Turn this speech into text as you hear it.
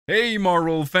Hey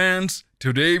Marvel fans!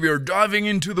 Today we are diving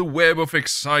into the web of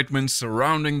excitement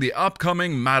surrounding the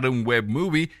upcoming Madam Web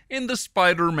movie in the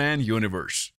Spider-Man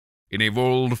universe. In a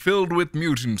world filled with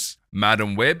mutants,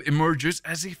 Madam Web emerges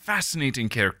as a fascinating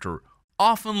character,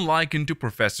 often likened to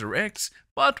Professor X,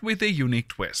 but with a unique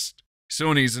twist.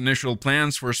 Sony's initial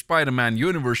plans for Spider-Man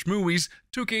universe movies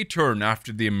took a turn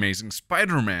after The Amazing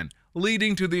Spider-Man,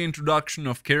 leading to the introduction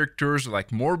of characters like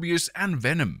Morbius and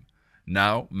Venom.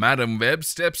 Now, Madam Web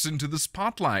steps into the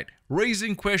spotlight,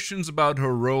 raising questions about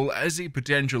her role as a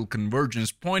potential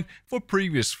convergence point for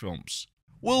previous films.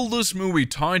 Will this movie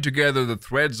tie together the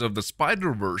threads of the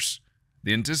Spider-Verse?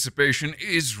 The anticipation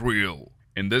is real.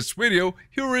 In this video,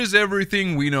 here is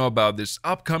everything we know about this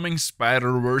upcoming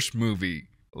Spider-Verse movie.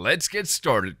 Let's get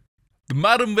started. The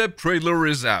Madam Web trailer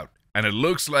is out, and it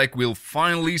looks like we'll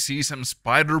finally see some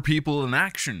spider people in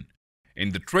action.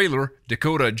 In the trailer,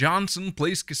 Dakota Johnson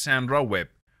plays Cassandra Webb,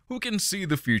 who can see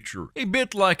the future, a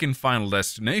bit like in Final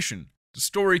Destination. The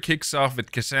story kicks off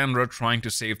with Cassandra trying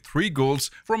to save 3 girls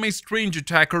from a strange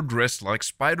attacker dressed like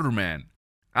Spider-Man.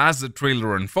 As the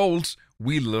trailer unfolds,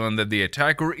 we learn that the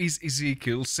attacker is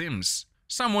Ezekiel Sims,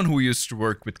 someone who used to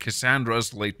work with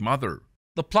Cassandra's late mother.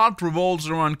 The plot revolves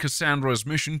around Cassandra's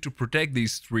mission to protect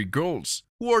these 3 girls,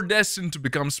 who are destined to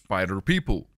become spider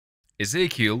people.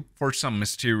 Ezekiel, for some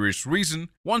mysterious reason,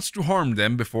 wants to harm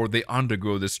them before they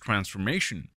undergo this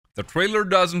transformation. The trailer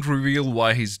doesn't reveal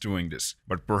why he's doing this,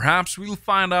 but perhaps we'll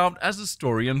find out as the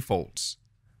story unfolds.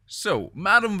 So,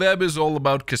 Madam Web is all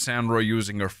about Cassandra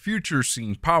using her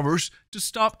future-seeing powers to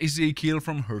stop Ezekiel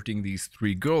from hurting these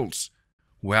 3 girls,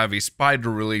 who have a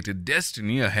spider-related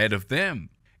destiny ahead of them.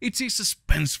 It's a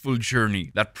suspenseful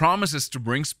journey that promises to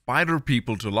bring spider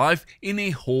people to life in a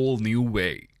whole new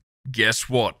way. Guess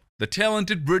what? The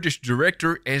talented British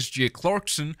director S.J.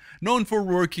 Clarkson, known for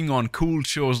working on cool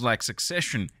shows like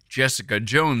Succession, Jessica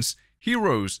Jones,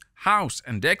 Heroes, House,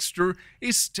 and Dexter,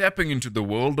 is stepping into the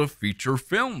world of feature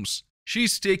films.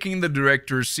 She's taking the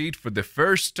director's seat for the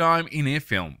first time in a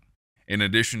film. In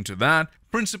addition to that,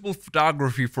 principal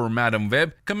photography for Madam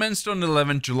Web commenced on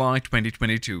 11 July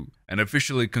 2022 and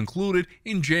officially concluded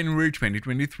in January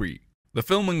 2023. The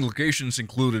filming locations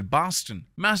included Boston,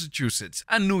 Massachusetts,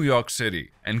 and New York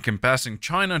City, encompassing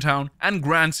Chinatown and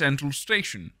Grand Central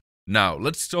Station. Now,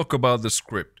 let's talk about the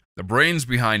script. The brains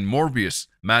behind Morbius,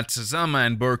 Matt Sazama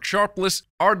and Burke Sharpless,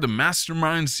 are the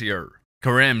masterminds here.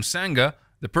 Karem Sanga,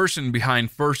 the person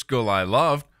behind First Girl I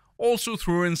Loved, also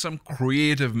threw in some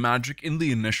creative magic in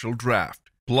the initial draft.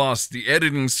 Plus, the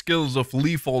editing skills of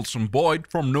Lee Folsom Boyd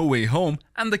from No Way Home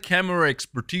and the camera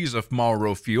expertise of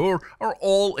Mauro Fiore are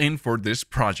all in for this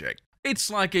project. It's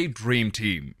like a dream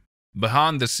team.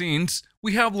 Behind the scenes,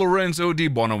 we have Lorenzo Di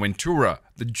Bonaventura,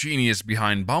 the genius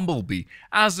behind Bumblebee,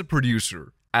 as the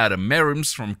producer, Adam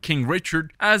Merrims from King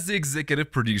Richard as the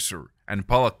executive producer, and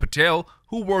Palak Patel,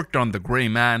 who worked on The Gray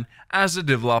Man, as the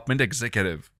development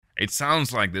executive. It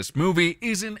sounds like this movie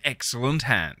is in excellent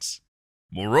hands.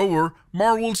 Moreover,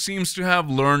 Marvel seems to have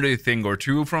learned a thing or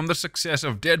two from the success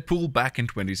of Deadpool back in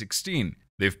 2016.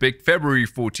 They've picked February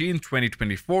 14,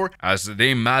 2024 as the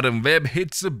day Madam Web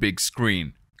hits the big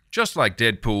screen. Just like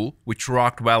Deadpool, which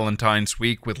rocked Valentine's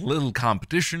week with little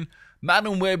competition,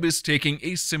 Madam Web is taking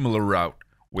a similar route.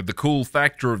 With the cool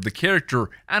factor of the character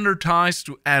and her ties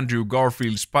to Andrew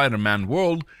Garfield's Spider-Man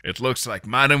world, it looks like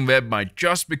Madam Web might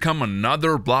just become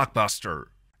another blockbuster.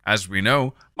 As we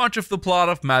know, much of the plot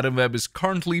of Madam Web is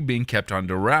currently being kept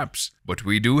under wraps, but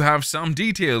we do have some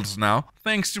details now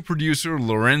thanks to producer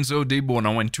Lorenzo Di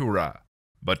Bonaventura.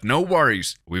 But no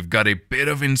worries, we've got a bit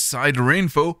of insider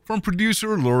info from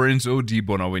producer Lorenzo Di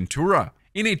Bonaventura.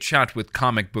 In a chat with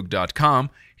comicbook.com,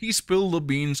 he spilled the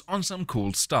beans on some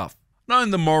cool stuff. Now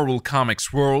in the Marvel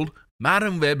Comics world,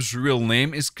 Madam Web's real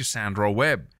name is Cassandra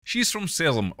Webb. She's from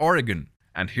Salem, Oregon.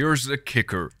 And here's the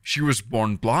kicker, she was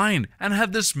born blind and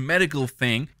had this medical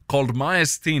thing called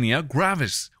myasthenia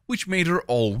gravis, which made her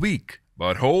all weak.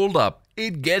 But hold up,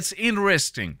 it gets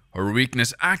interesting. Her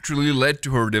weakness actually led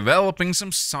to her developing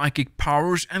some psychic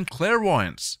powers and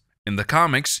clairvoyance. In the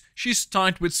comics, she's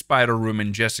tied with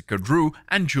Spider-Woman Jessica Drew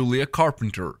and Julia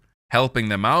Carpenter, helping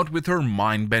them out with her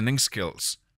mind-bending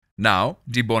skills. Now,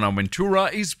 Di Bonaventura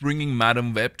is bringing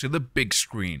Madam Web to the big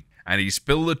screen, and he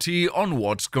spilled the tea on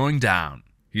what's going down.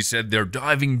 He said they're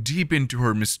diving deep into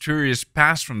her mysterious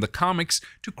past from the comics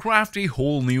to craft a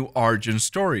whole new origin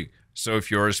story. So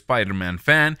if you're a Spider-Man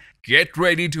fan, get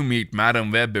ready to meet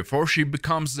Madam Web before she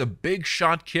becomes the big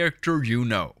shot character you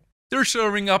know. They're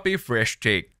serving up a fresh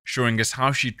take, showing us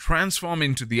how she transformed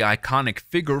into the iconic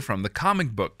figure from the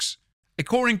comic books.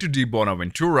 According to Di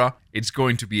Bonaventura, it's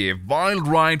going to be a wild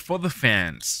ride for the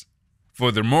fans.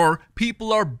 Furthermore,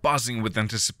 people are buzzing with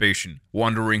anticipation,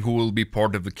 wondering who will be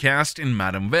part of the cast in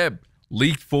Madam Web.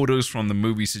 Leaked photos from the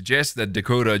movie suggest that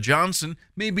Dakota Johnson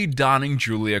may be donning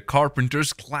Julia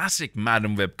Carpenter's classic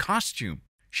Madam Web costume.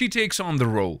 She takes on the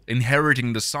role,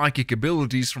 inheriting the psychic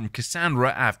abilities from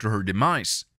Cassandra after her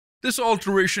demise. This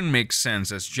alteration makes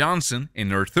sense as Johnson,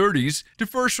 in her 30s,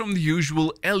 differs from the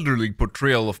usual elderly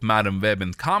portrayal of Madam Web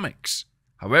in comics.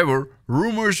 However,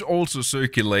 rumors also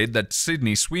circulate that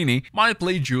Sydney Sweeney might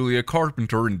play Julia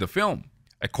Carpenter in the film.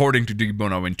 According to Di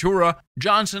Bonaventura,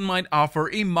 Johnson might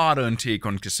offer a modern take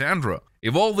on Cassandra,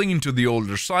 evolving into the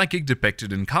older psychic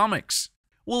depicted in comics.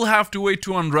 We'll have to wait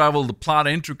to unravel the plot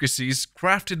intricacies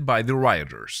crafted by the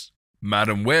writers.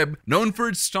 Madam Web, known for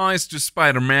its ties to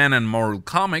Spider-Man and Marvel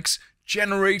Comics,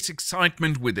 generates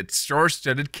excitement with its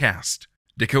star-studded cast.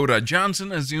 Dakota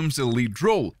Johnson assumes the lead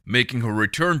role, making her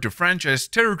return to franchise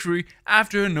territory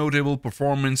after her notable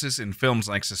performances in films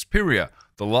like Suspiria,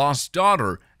 The Lost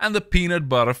Daughter, and The Peanut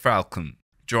Butter Falcon.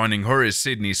 Joining her is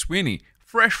Sydney Sweeney,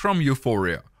 fresh from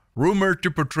Euphoria, rumored to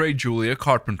portray Julia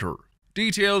Carpenter.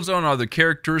 Details on other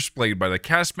characters played by the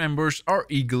cast members are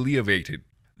eagerly awaited.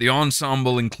 The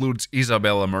ensemble includes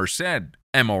Isabella Merced,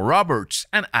 Emma Roberts,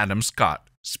 and Adam Scott,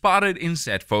 spotted in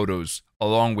set photos,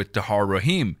 along with Tahar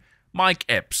Rahim, Mike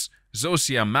Epps,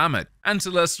 Zosia Mamet, and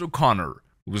Celeste O'Connor,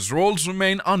 whose roles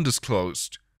remain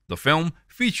undisclosed. The film,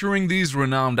 featuring these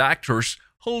renowned actors,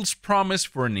 holds promise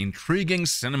for an intriguing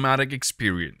cinematic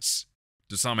experience.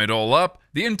 To sum it all up,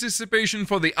 the anticipation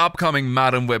for the upcoming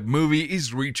Madam Web movie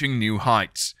is reaching new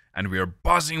heights, and we are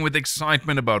buzzing with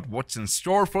excitement about what's in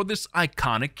store for this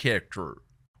iconic character.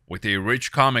 With a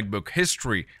rich comic book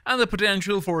history and the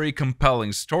potential for a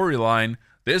compelling storyline,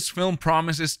 this film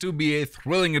promises to be a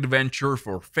thrilling adventure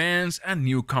for fans and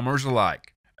newcomers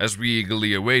alike. As we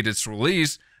eagerly await its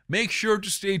release, make sure to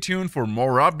stay tuned for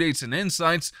more updates and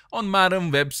insights on Madam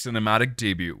Web's cinematic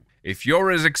debut. If you're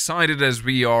as excited as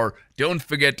we are, don't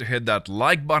forget to hit that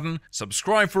like button,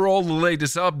 subscribe for all the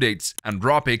latest updates, and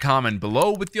drop a comment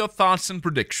below with your thoughts and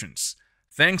predictions.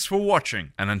 Thanks for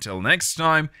watching, and until next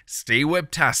time, stay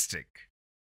webtastic.